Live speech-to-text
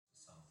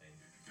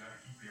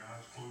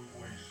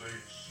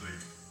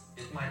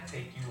It might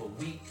take you a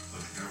week.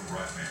 Let's do it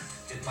right, man.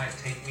 It might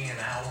take me an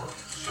hour.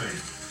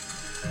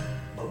 Safe.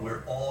 But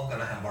we're all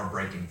gonna have our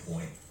breaking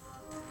point.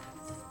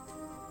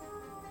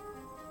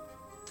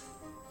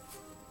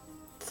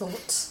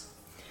 Thoughts?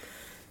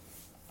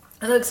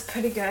 It looks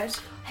pretty good.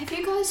 Have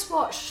you guys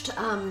watched,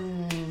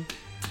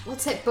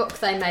 what's that book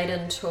they made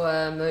into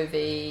a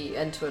movie,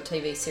 into a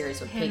TV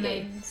series with Peggy?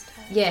 Handmaid's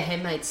Tale. Yeah,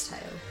 Handmaid's Tale.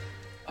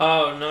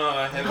 Oh no,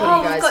 I haven't. What are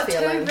you we've guys got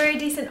feeling? two very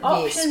decent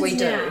options Yes, we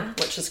now.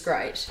 do, which is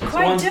great. So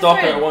Quite one's different.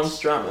 doco, one's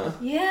drama.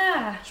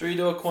 Yeah. Should we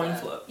do a coin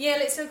flip? Yeah,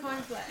 let's do a coin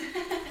flip.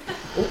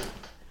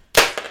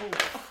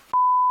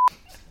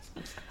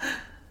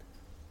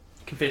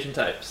 Confession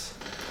tapes.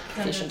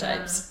 Confession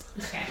tapes.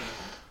 Okay.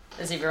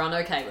 Is everyone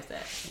okay with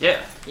that?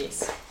 Yeah.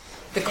 Yes.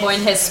 The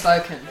coin has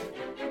spoken.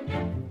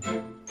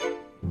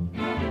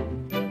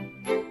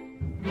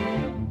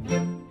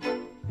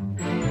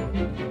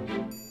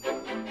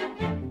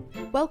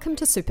 Welcome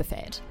to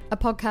Superfad, a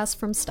podcast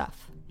from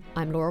Stuff.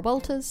 I'm Laura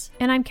Walters.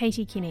 And I'm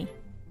Katie Kenny.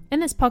 In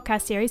this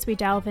podcast series, we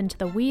delve into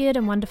the weird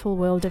and wonderful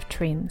world of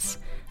trends.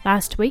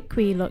 Last week,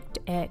 we looked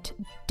at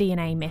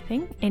DNA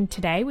mapping, and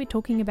today we're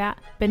talking about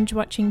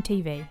binge-watching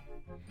TV.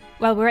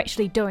 Well, we're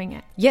actually doing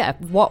it. Yeah,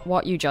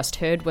 what you just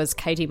heard was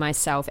Katie,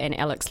 myself, and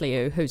Alex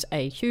Liu, who's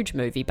a huge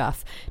movie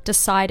buff,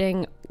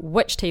 deciding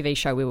which TV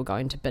show we were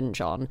going to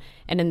binge on.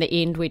 And in the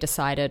end, we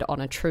decided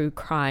on a true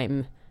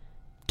crime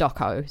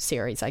doco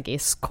series, I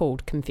guess,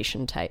 called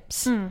Confession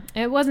Tapes.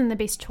 It wasn't the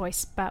best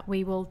choice, but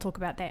we will talk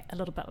about that a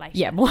little bit later.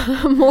 Yeah,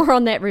 more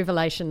on that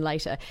revelation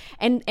later.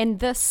 And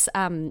this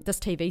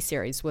TV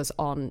series was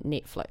on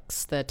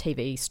Netflix, the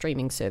TV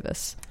streaming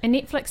service. And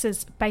Netflix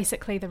is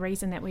basically the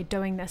reason that we're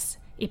doing this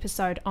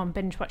episode on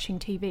binge-watching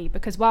TV,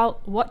 because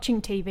while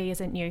watching TV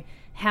isn't new,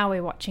 how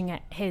we're watching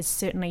it has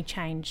certainly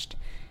changed.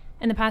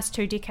 In the past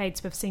 2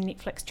 decades, we've seen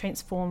Netflix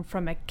transform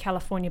from a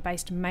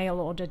California-based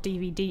mail-order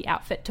DVD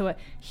outfit to a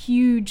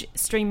huge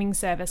streaming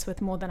service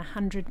with more than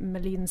 100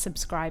 million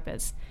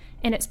subscribers.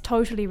 And it's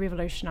totally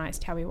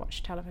revolutionised how we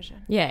watch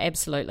television. Yeah,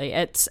 absolutely.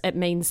 It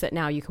means that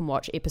now you can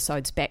watch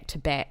episodes back to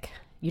back.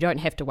 You don't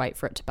have to wait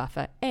for it to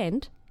buffer.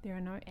 And there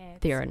are no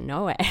ads. There are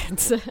no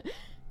ads.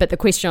 But the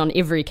question on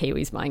every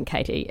Kiwi's mind,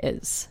 Katie,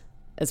 is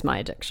my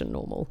addiction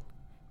normal?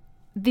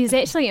 There's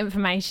actually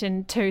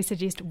information to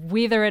suggest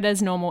whether it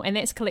is normal, and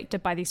that's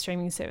collected by the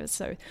streaming service.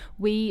 So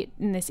we,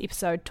 in this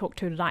episode, talked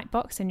to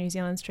Lightbox, a New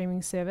Zealand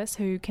streaming service,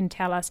 who can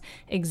tell us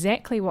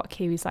exactly what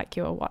Kiwis like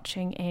you are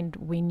watching and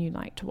when you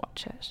like to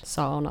watch it.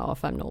 So I'll know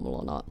if I'm normal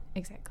or not.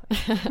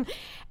 Exactly.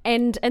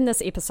 And in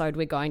this episode,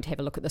 we're going to have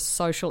a look at the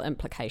social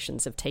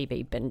implications of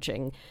TV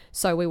binging.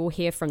 So we will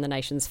hear from the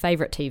nation's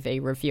favourite TV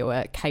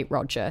reviewer, Kate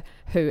Roger,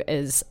 who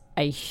is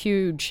a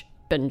huge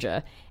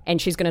binger, and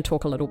she's going to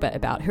talk a little bit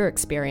about her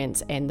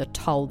experience and the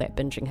toll that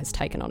binging has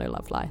taken on her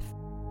love life.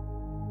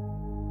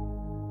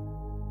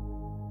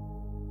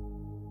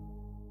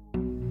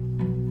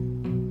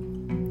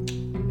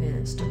 Yeah,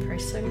 it's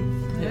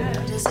depressing. Yeah.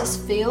 Does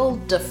this feel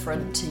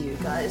different to you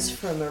guys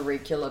from a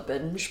regular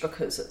binge?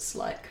 Because it's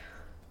like...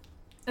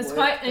 It's work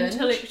quite binge?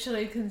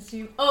 intellectually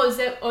consumed. Oh, is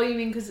that... Oh, you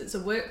mean because it's a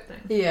work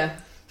thing? Yeah.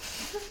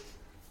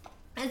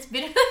 It's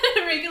better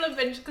than a regular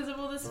binge because of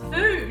all this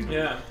food.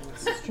 Yeah.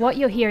 What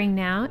you're hearing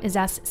now is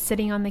us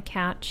sitting on the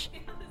couch,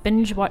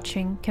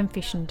 binge-watching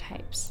Confession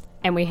Tapes.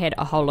 And we had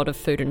a whole lot of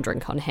food and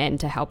drink on hand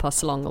to help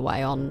us along the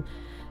way on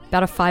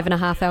about a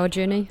 5.5-hour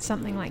journey.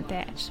 Something like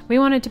that. We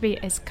wanted to be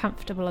as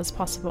comfortable as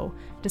possible.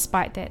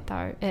 Despite that,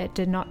 though, it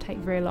did not take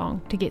very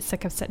long to get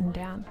sick of sitting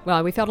down.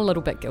 Well, we felt a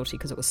little bit guilty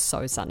because it was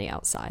so sunny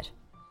outside.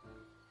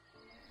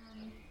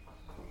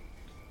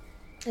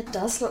 It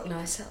does look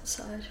nice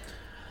outside.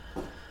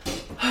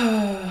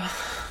 I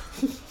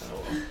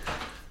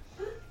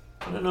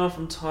don't know if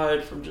I'm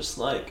tired from just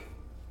like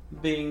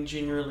being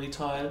genuinely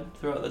tired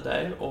throughout the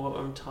day, or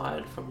I'm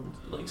tired from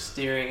like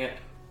staring at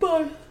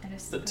the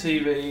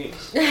TV.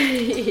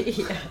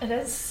 Yeah. It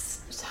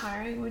is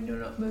tiring when you're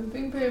not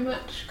moving very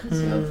much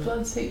because your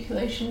blood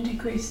circulation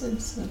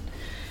decreases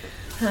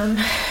and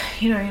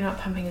you're not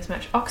pumping as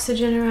much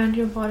oxygen around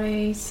your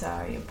body,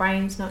 so your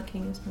brain's not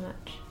getting as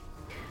much.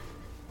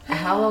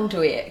 How long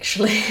do we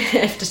actually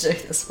have to do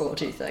this for,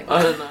 do you think?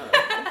 I don't know.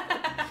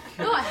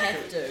 Not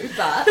have to,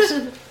 but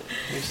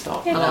We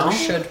stop how now. long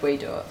should we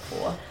do it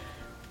for?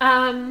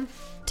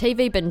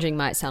 TV binging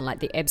might sound like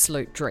the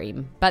absolute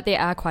dream, but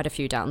there are quite a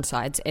few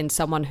downsides, and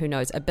someone who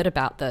knows a bit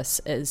about this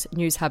is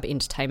News Hub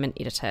entertainment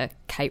editor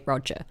Kate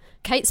Roger.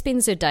 Kate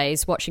spends her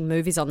days watching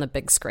movies on the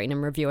big screen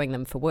and reviewing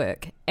them for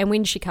work, and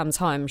when she comes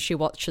home, she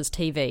watches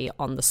TV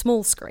on the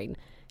small screen.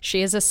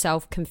 She is a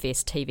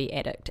self-confessed TV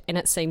addict, and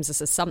it seems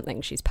this is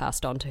something she's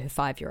passed on to her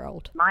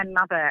 5-year-old. My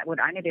mother would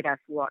only let us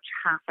watch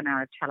half an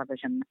hour of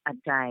television a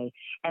day,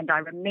 and I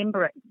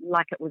remember it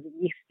like it was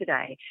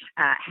yesterday,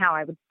 how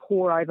I would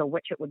pore over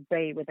which it would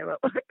be, whether it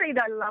would be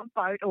The Love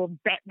Boat or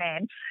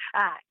Batman,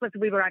 because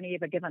we were only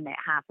ever given that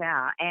half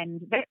hour,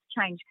 and that's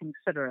changed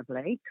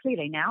considerably.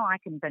 Clearly now I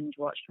can binge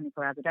watch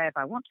 24 hours a day if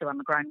I want to. I'm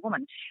a grown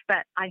woman,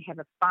 but I have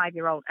a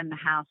 5-year-old in the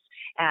house,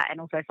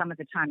 and also some of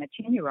the time a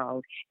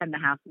 10-year-old in the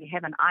house. We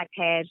have an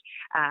iPad,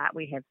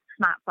 we have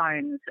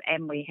smartphones,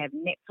 and we have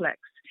Netflix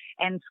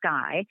and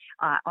Sky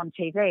on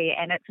TV,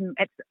 and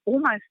it's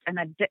almost an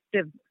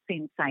addictive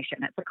sensation.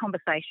 It's a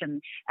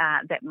conversation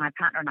that my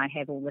partner and I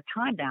have all the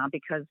time now,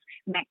 because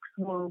Max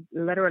will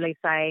literally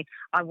say,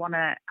 I want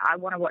to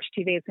watch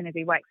TV as soon as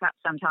he wakes up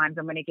sometimes,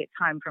 and when he gets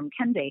home from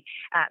kindy.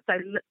 So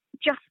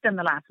just in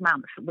the last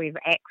month, we've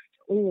axed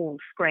all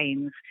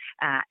screens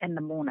in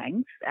the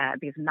mornings.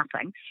 There's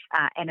nothing.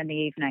 And in the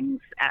evenings,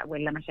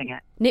 we're limiting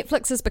it.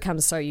 Netflix has become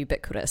so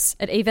ubiquitous,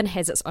 it even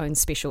has its own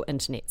special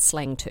internet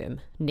slang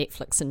term,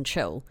 Netflix and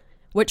chill,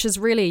 which is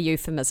really a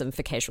euphemism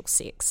for casual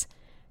sex.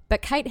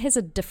 But Kate has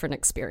a different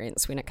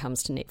experience when it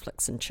comes to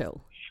Netflix and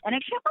chill. And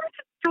actually, I wanted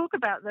to talk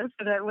about this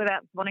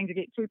without wanting to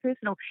get too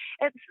personal.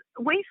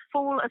 We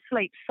fall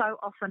asleep so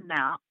often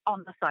now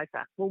on the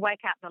sofa. We'll wake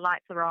up, the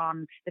lights are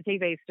on, the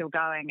TV's still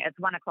going, it's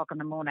 1 o'clock in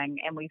the morning,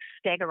 and we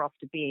stagger off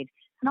to bed.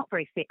 It's not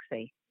very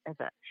sexy, is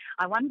it?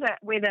 I wonder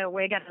whether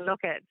we're going to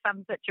look at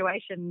some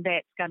situation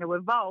that's going to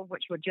evolve,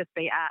 which would just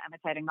be art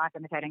imitating life,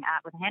 imitating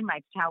art with a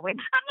handmaid's tale, when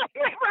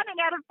we're running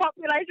out of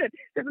population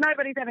because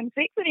nobody's having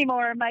sex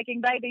anymore and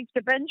making babies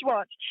to binge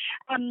watch.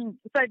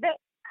 So that's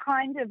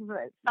kind of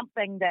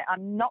something that,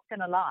 I'm not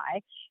going to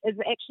lie, is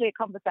actually a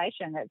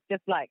conversation. It's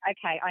just like,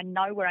 okay, I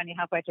know we're only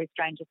halfway through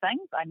Stranger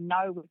Things. I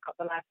know we've got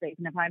the last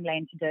season of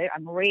Homeland to do.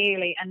 I'm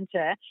really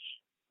into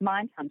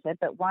Mindhunter,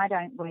 but why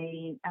don't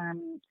we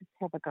just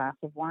have a glass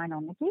of wine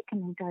on the deck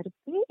and then go to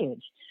bed?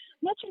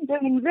 Imagine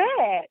doing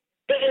that.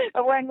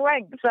 A wink,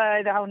 wink. So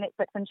the whole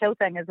Netflix and chill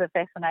thing is a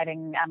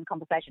fascinating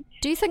conversation.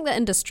 Do you think the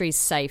industry's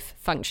safe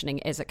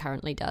functioning as it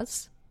currently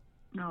does?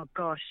 Oh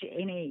gosh,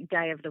 any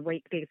day of the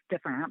week there's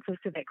different answers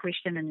to that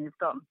question, and you've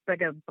got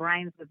bigger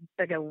brains with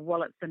bigger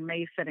wallets than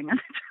me sitting on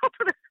the top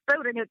of this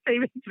building at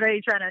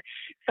TV3 trying to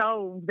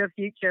solve the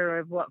future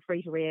of what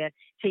free-to-air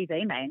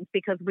TV means,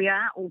 because we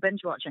are all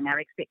binge watching. Our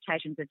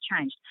expectations have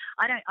changed.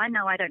 I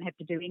know I don't have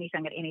to do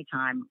anything at any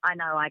time. I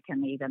know I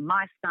can either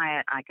MySky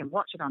it, I can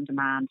watch it on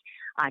demand,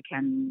 I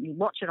can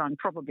watch it on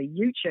probably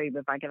YouTube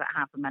if I give it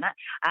half a minute.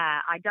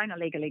 I don't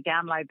illegally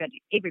download, but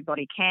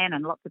everybody can,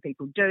 and lots of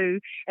people do.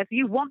 If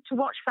you want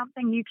to watch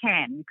something, you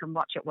can. You can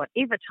watch it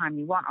whatever time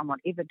you want on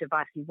whatever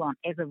device you want,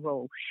 as a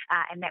rule,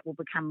 and that will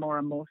become more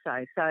and more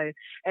so. So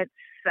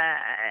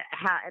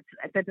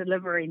the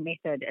delivery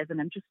method is an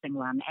interesting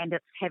one, and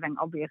it's having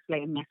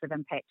obviously a massive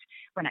impact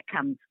when it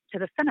comes to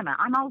the cinema.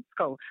 I'm old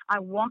school. I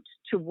want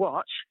to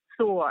watch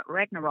Thor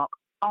Ragnarok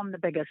on the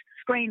biggest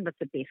screen with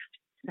the best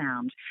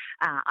sound.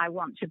 I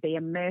want to be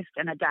immersed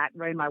in a dark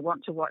room. I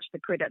want to watch the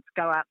credits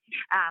go up.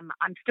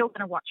 I'm still going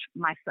to watch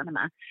my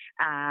cinema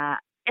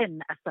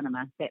in a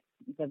cinema. That's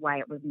the way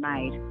it was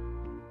made.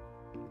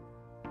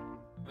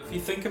 If you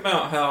think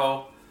about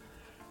how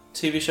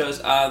TV shows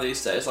are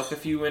these days, like I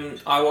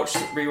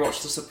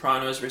rewatched The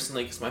Sopranos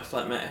recently because my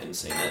flatmate hadn't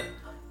seen it,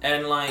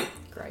 and like,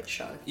 great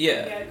show.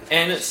 Yeah,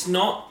 and it's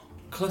not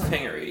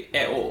cliffhangery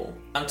at all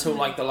until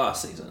like the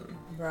last season.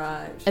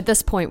 Right. At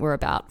this point, we're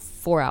about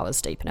 4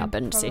 hours deep in our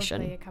binge session.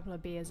 Probably a couple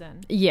of beers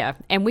in. Yeah,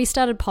 and we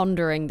started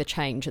pondering the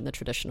change in the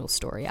traditional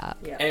story arc.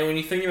 Yeah. And when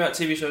you think about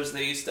TV shows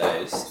these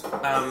days,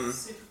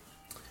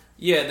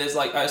 there's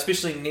like,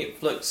 especially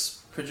Netflix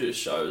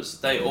produced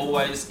shows, they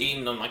always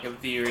end on like a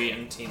very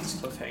intense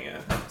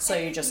cliffhanger. So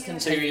you just So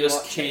continue you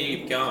just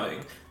watching. keep going.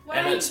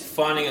 And it's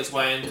finding its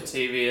way into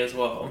TV as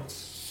well.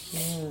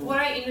 What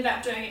I ended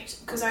up doing,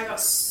 because I got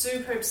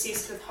super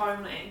obsessed with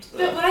Homeland,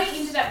 but what I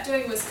ended up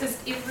doing was,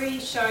 because every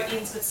show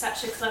ends with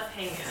such a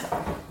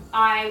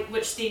cliffhanger,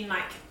 which then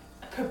like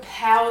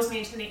propels me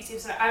into the next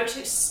episode, I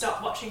actually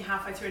stopped watching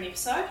halfway through an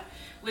episode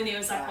when there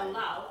was like a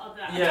lull. I'll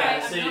be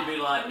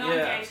like, I'm not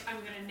engaged, I'm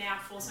going to now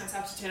force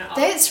myself to turn it off.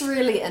 That's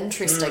really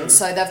interesting.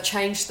 So they've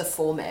changed the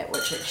format,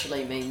 which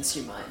actually means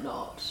you might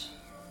not.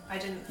 I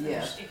didn't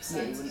finish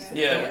episodes.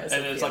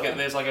 And it's like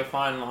there's like a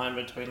fine line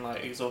between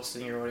like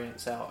exhausting your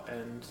audience out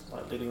and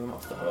like letting them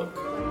off the hook.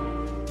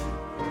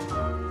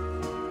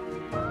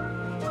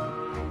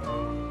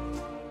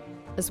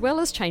 As well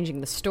as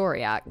changing the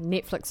story arc,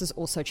 Netflix has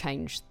also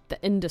changed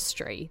the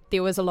industry.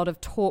 There was a lot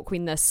of talk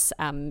when this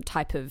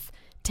type of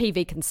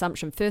TV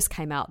consumption first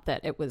came out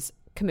that it was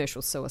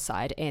commercial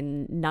suicide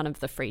and none of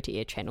the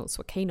free-to-air channels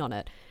were keen on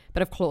it.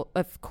 But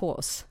of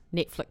course,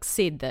 Netflix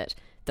said that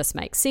this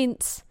makes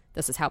sense.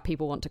 This is how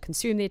people want to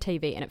consume their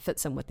TV and it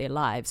fits in with their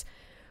lives.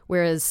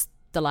 Whereas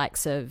the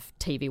likes of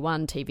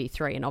TV1,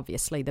 TV3 and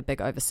obviously the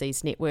big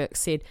overseas networks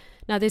said,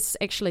 no, there's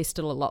actually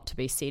still a lot to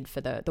be said for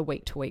the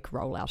week-to-week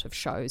rollout of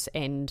shows.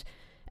 And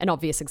an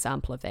obvious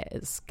example of that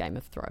is Game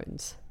of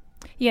Thrones.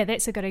 Yeah,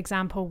 that's a good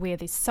example where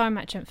there's so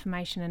much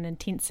information and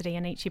intensity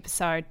in each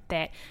episode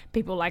that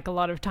people like a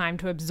lot of time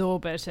to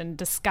absorb it and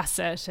discuss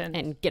it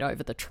and get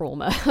over the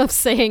trauma of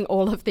seeing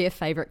all of their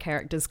favourite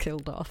characters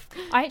killed off.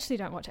 I actually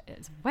don't watch it.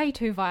 It's way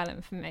too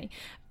violent for me.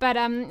 But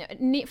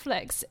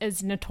Netflix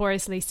is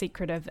notoriously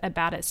secretive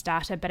about its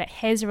data, but it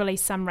has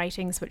released some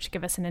ratings which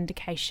give us an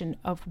indication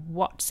of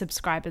what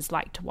subscribers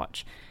like to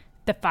watch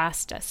the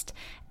fastest.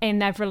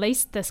 And they've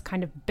released this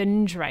kind of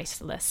binge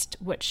race list,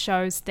 which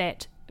shows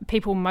that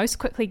people most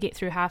quickly get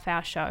through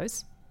half-hour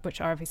shows,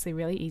 which are obviously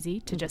really easy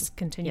to just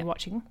continue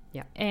watching.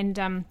 Yeah.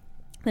 And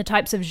the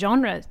types of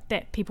genre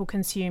that people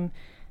consume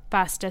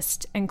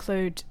fastest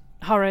include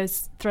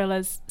horrors,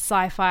 thrillers,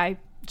 sci-fi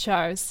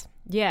shows.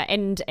 Yeah,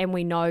 and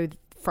we know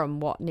from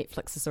what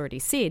Netflix has already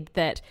said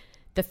that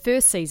the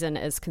first season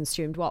is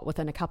consumed,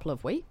 within a couple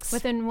of weeks?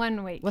 Within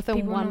 1 week. Within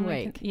People 1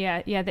 normally week.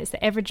 Yeah, that's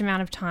the average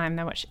amount of time.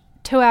 They watch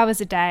 2 hours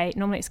a day.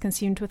 Normally it's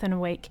consumed within a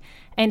week.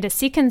 And a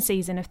second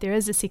season, if there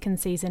is a second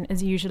season,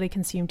 is usually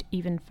consumed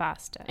even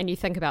faster. And you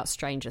think about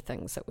Stranger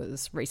Things that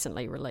was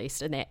recently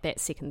released, and that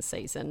second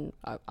season,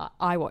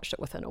 I watched it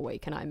within a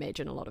week, and I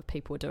imagine a lot of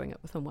people were doing it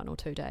within 1 or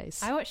 2 days.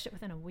 I watched it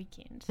within a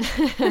weekend.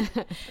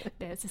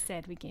 It's a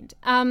sad weekend.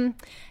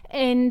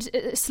 And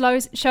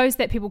shows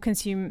that people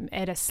consume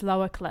at a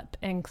slower clip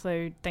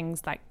include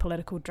things like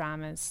political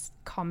dramas,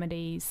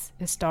 comedies,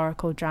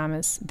 historical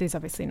dramas. There's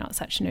obviously not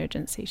such an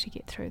urgency to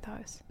get through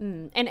those.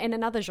 And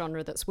another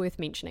genre that's worth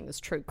mentioning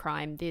is true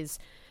crime.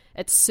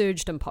 It's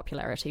surged in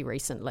popularity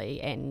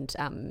recently, and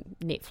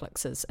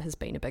Netflix has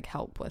been a big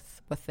help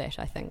with that,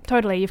 I think.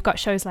 Totally. You've got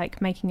shows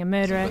like Making a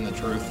Murderer, The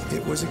truth.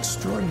 It was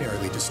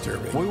extraordinarily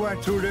disturbing. We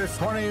went through this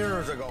 20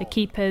 years ago. The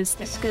Keepers,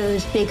 This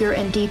goes bigger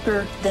and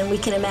deeper than we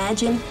can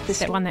imagine.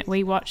 that one that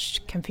we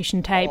watched,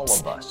 Confession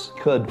Tapes. All of us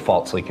could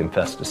falsely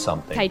confess to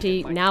something.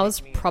 Katie, now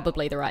is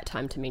probably the right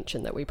time to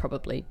mention that we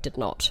probably did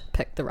not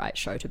pick the right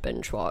show to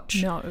binge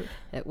watch. No.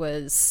 It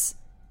was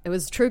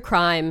true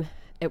crime.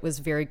 It was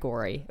very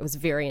gory. It was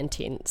very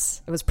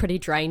intense. It was pretty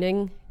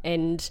draining,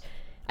 and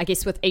I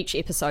guess with each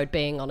episode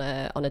being on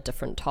a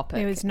different topic.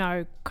 There was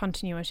no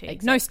continuity,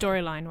 Exactly. no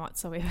storyline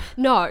whatsoever.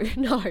 No,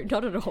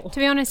 not at all. To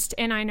be honest,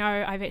 and I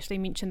know I've actually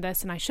mentioned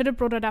this and I should have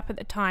brought it up at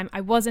the time, I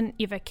wasn't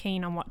ever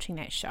keen on watching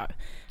that show.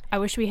 I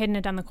wish we hadn't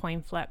have done the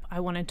coin flip. I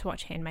wanted to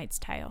watch Handmaid's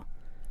Tale.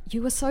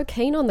 You were so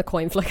keen on the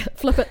coin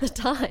flip at the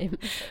time.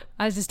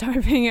 I was just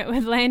hoping it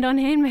would land on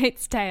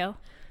Handmaid's Tale.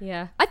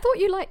 Yeah. I thought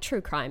you liked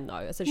true crime, though,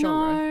 as a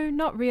genre. No,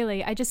 not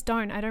really. I just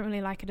don't. I don't really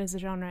like it as a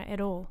genre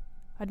at all.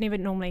 I'd never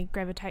normally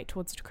gravitate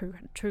towards a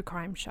true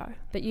crime show.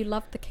 But you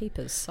loved The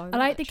Keepers so much. I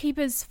like The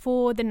Keepers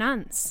for the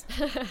nuns.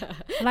 I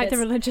like the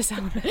religious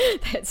element.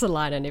 That's a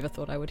line I never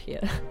thought I would hear.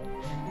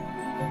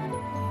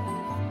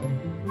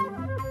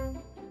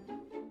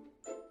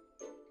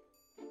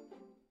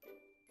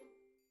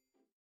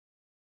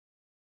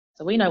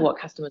 So we know what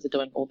customers are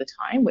doing all the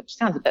time, which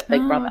sounds a bit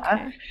Big Brother,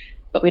 okay.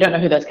 but we don't know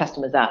who those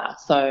customers are.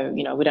 So,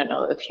 we don't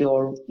know if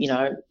you're,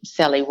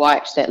 Sally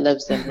White that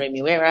lives in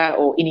Remuera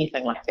or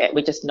anything like that.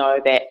 We just know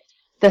that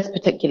this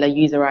particular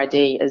user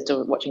ID is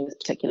watching this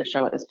particular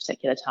show at this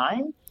particular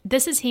time.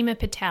 This is Hema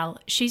Patel.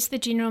 She's the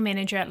general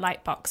manager at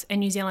Lightbox, a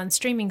New Zealand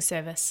streaming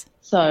service.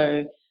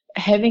 So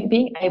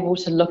being able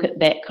to look at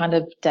that kind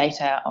of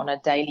data on a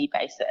daily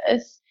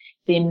basis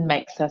then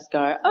makes us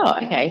go, oh,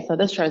 okay, so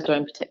this show's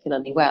doing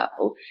particularly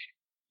well.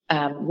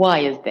 Why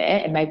is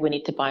that? And maybe we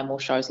need to buy more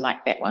shows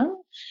like that one.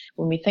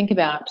 When we think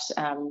about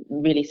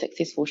really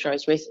successful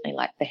shows recently,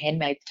 like The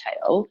Handmaid's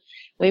Tale,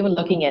 we were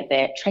looking at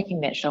that,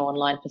 tracking that show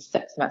online for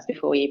 6 months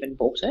before we even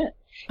bought it.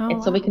 Oh,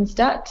 and so we can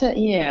start to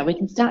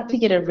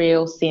get a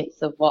real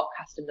sense of what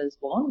customers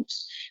want.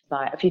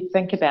 Like if you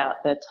think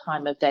about the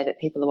time of day that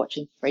people are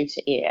watching free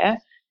to air,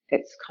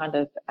 it's kind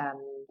of,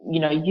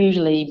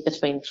 usually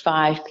between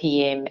 5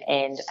 p.m.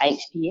 and 8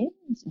 p.m.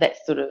 That's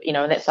sort of,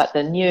 that's like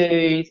the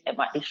news. It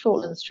might be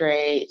Shortland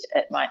Street.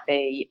 It might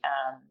be,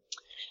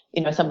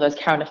 some of those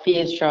current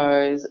affairs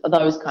shows,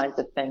 those kinds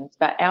of things.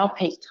 But our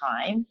peak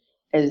time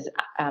is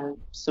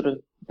sort of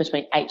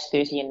between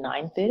 8:30 and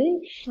 9:30.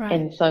 right.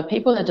 And so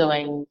people are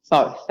doing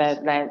both.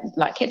 They're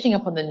like catching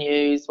up on the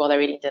news while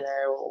they're eating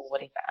dinner or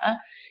whatever.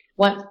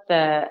 Once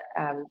the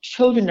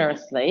children are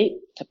asleep,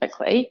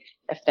 typically,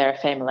 if they're a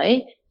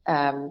family,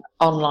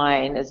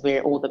 online is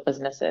where all the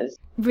business is.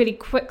 Really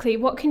quickly,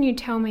 what can you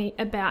tell me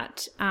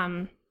about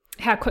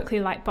how quickly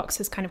Lightbox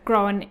has kind of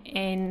grown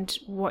and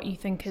what you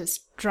think is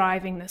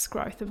driving this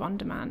growth of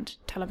on-demand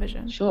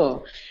television?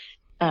 Sure.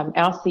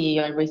 Our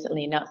CEO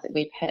recently announced that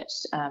we've hit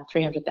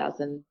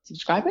 300,000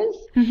 subscribers.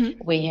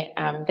 Mm-hmm.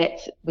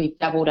 We've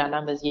doubled our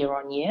numbers year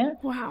on year.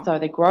 Wow. So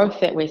the growth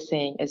that we're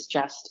seeing is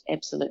just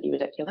absolutely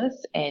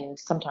ridiculous, and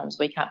sometimes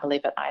we can't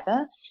believe it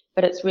either.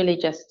 But it's really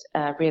just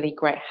a really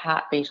great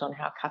heartbeat on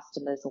how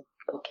customers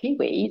or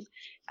Kiwis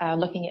are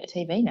looking at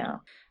TV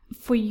now.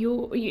 For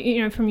your,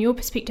 from your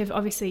perspective,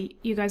 obviously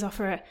you guys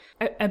offer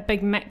a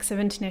big mix of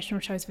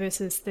international shows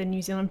versus the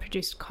New Zealand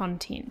produced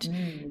content.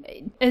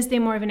 Is there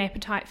more of an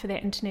appetite for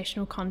that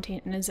international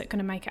content, and is it going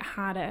to make it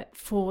harder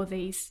for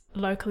these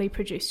locally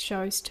produced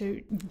shows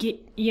to get,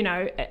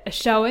 a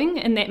showing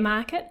in that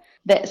market?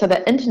 So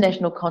the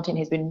international content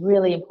has been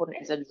really important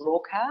as a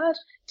draw card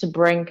to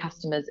bring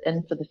customers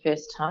in for the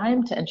first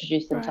time, to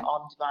introduce them to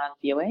on-demand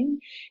viewing.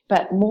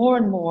 But more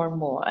and more and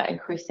more,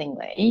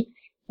 increasingly,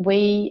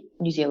 we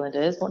New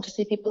Zealanders want to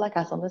see people like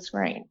us on the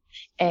screen.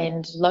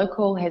 And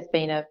local has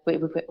been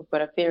we've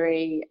got a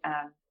very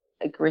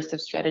aggressive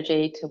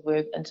strategy to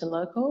work into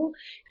local.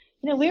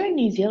 We're a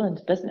New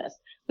Zealand business.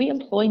 We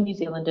employ New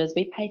Zealanders.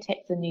 We pay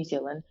tax in New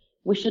Zealand.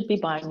 we should be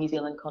buying New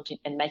Zealand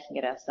content and making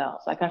it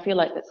ourselves. Like, I feel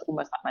like that's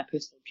almost like my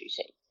personal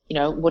duty. You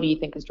know, what do you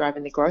think is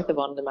driving the growth of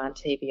on-demand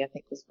TV? I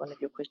think was one of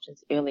your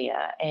questions earlier.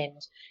 And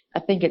I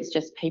think it's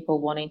just people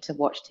wanting to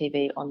watch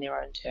TV on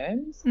their own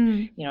terms.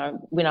 You know,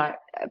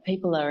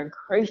 people are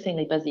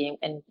increasingly busy,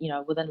 and you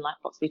know, within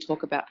Lightbox we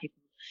talk about people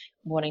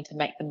wanting to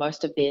make the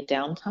most of their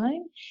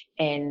downtime.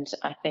 And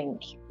I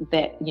think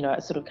that, you know,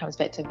 it sort of comes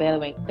back to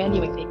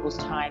valuing people's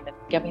time and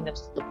giving them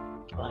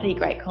bloody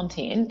great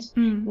content,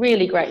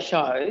 really great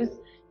shows,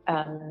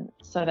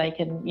 so they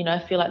can, you know,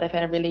 feel like they've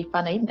had a really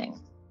fun evening.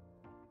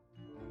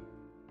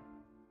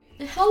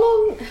 How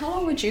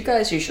long would you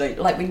guys usually,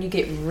 like when you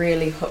get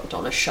really hooked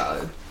on a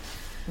show,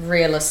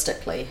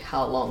 realistically,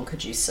 how long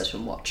could you sit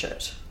and watch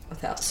it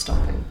without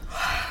stopping?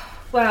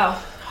 Well,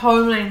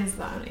 Homeland is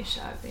the only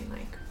show I've been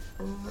like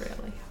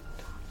really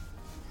hooked on.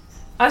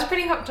 I was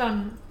pretty hooked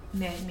on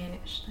Mad Men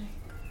actually.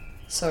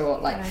 So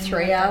what, like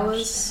 3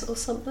 hours or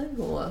something,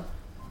 or?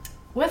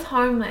 With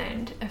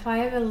Homeland, if I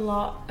have a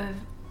lot of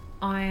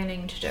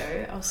ironing to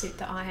do, I'll set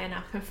the iron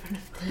up in front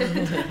of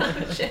the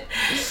television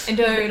and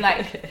do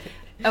like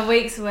a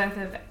week's worth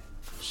of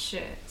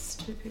shirts,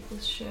 2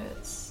 people's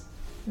shirts.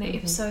 And the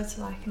episodes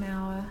are like an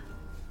hour.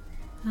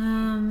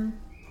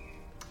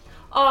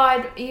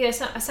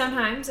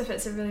 Sometimes if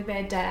it's a really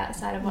bad day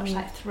outside, I've watched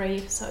like 3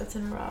 episodes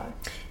in a row.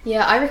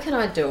 Yeah, I reckon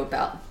I'd do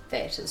about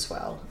that as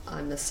well.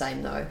 I'm the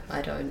same though.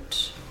 I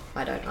don't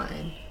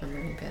iron. I'm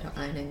really bad at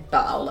ironing.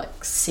 But I'll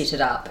like set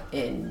it up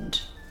and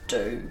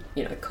do,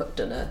 you know, cook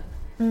dinner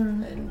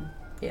and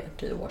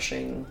do the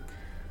washing,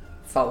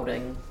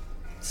 folding,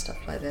 stuff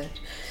like that.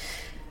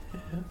 Yeah.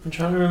 I'm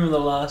trying to remember the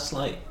last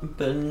like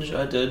binge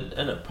I did,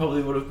 and it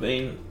probably would have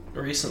been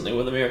recently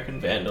with American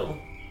Vandal.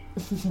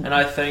 And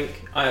I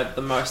think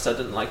the most I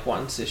did in like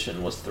one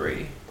session was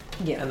 3.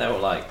 Yeah. And they were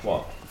like,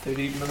 what,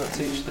 30 minutes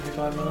each,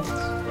 35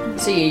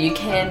 minutes? So yeah, you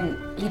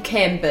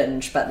can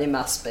binge, but there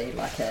must be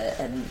like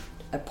a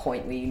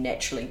point where you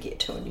naturally get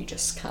to and you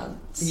just can't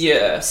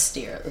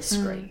stare at the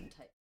screen.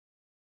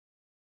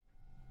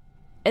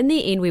 In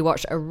the end, we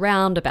watched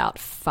around about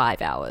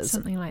 5 hours.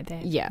 Something like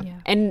that. Yeah.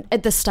 And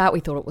at the start, we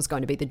thought it was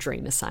going to be the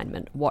dream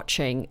assignment,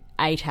 watching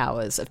 8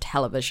 hours of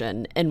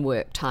television in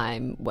work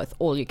time with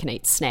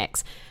all-you-can-eat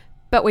snacks.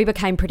 But we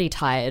became pretty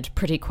tired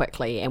pretty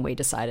quickly, and we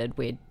decided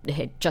we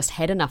had just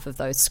had enough of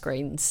those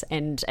screens.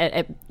 And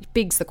it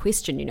begs the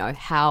question, you know,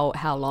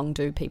 how long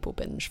do people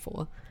binge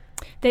for?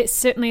 That's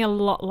certainly a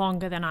lot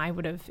longer than I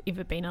would have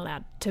ever been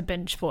allowed to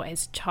binge for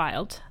as a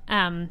child.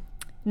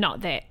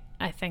 Not that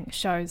I think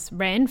shows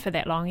ran for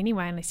that long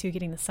anyway, unless you're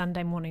getting the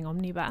Sunday morning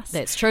omnibus.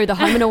 That's true, the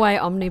home and away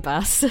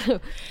omnibus.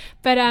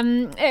 But,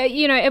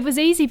 you know, it was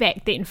easy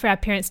back then for our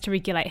parents to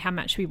regulate how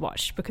much we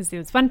watched because there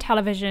was one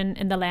television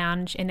in the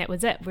lounge and that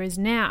was it. Whereas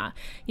now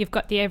you've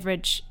got the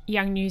average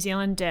young New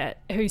Zealander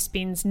who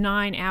spends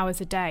 9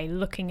 hours a day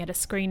looking at a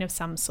screen of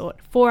some sort.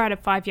 4 out of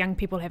 5 young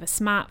people have a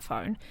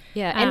smartphone.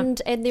 Yeah, and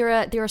there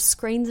are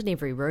screens in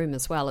every room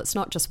as well. It's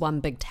not just one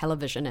big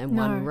television in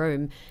one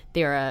room.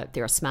 There are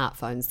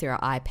smartphones, there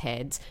are iPads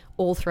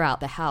all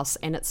throughout the house,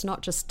 and it's not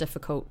just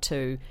difficult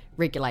to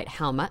regulate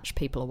how much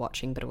people are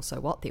watching, but also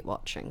what they're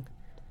watching.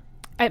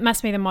 It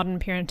must be the modern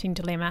parenting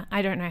dilemma.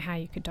 I don't know how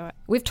you could do it.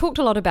 We've talked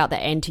a lot about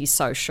the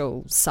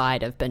antisocial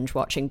side of binge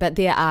watching, but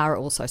there are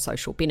also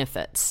social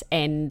benefits,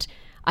 and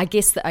I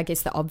guess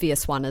the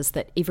obvious one is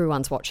that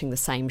everyone's watching the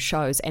same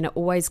shows, and it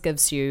always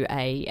gives you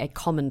a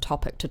common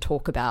topic to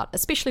talk about,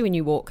 especially when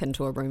you walk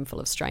into a room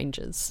full of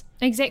strangers.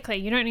 Exactly.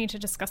 You don't need to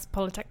discuss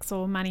politics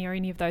or money or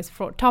any of those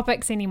fraught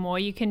topics anymore.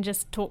 You can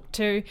just talk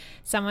to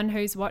someone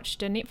who's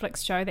watched a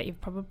Netflix show that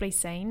you've probably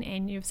seen,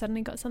 and you've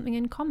suddenly got something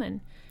in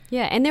common.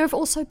 Yeah, and there have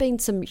also been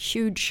some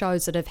huge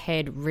shows that have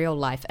had real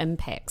life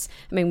impacts.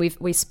 I mean,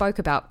 we spoke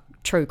about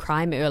true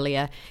crime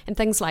earlier, and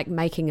things like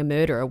Making a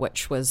Murderer,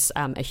 which was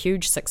a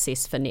huge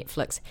success for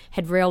Netflix,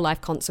 had real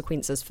life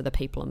consequences for the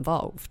people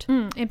involved.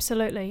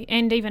 Absolutely.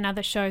 And even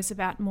other shows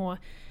about more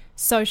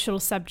social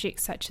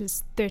subjects such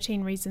as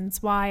 13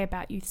 Reasons Why,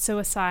 about youth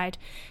suicide.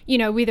 You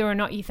know, whether or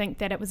not you think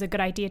that it was a good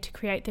idea to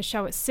create the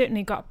show, it's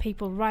certainly got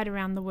people right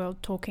around the world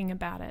talking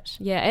about it.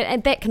 Yeah,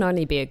 and that can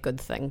only be a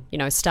good thing. You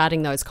know,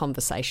 starting those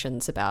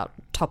conversations about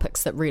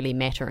topics that really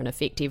matter and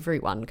affect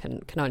everyone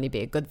can only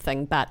be a good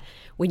thing. But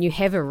when you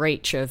have a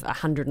reach of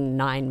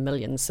 109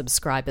 million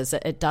subscribers,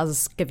 it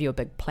does give you a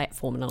big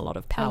platform and a lot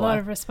of power. A lot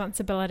of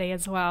responsibility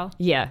as well.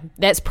 Yeah,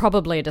 that's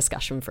probably a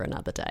discussion for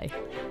another day.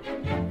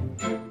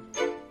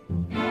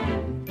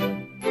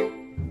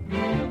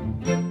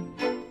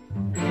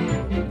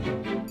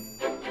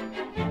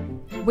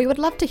 We would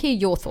love to hear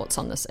your thoughts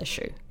on this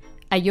issue.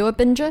 Are you a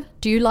binger?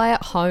 Do you lie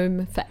at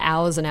home for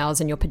hours and hours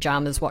in your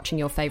pyjamas watching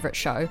your favourite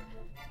show?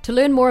 To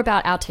learn more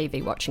about our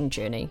TV watching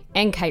journey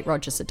and Kate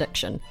Rogers'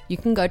 addiction, you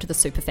can go to the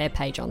Superfad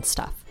page on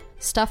Stuff,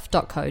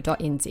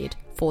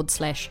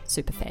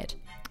 stuff.co.nz/superfad.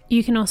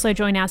 You can also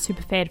join our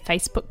Superfad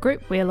Facebook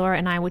group where Laura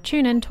and I will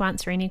tune in to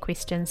answer any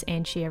questions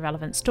and share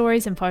relevant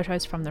stories and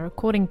photos from the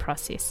recording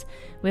process.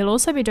 We'll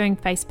also be doing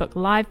Facebook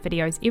Live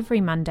videos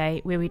every Monday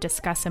where we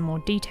discuss in more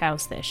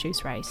details the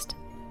issues raised.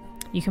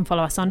 You can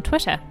follow us on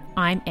Twitter.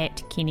 I'm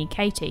at Kenny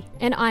Katie.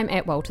 And I'm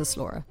at Walters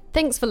Laura.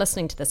 Thanks for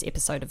listening to this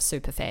episode of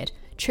Superfad.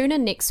 Tune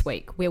in next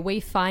week where we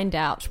find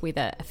out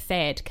whether a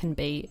fad can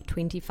be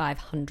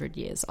 2,500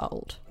 years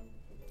old.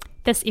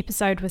 This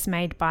episode was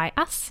made by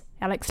us.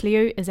 Alex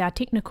Liu is our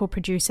technical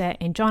producer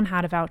and John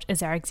Hardevelt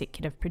is our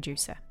executive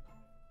producer.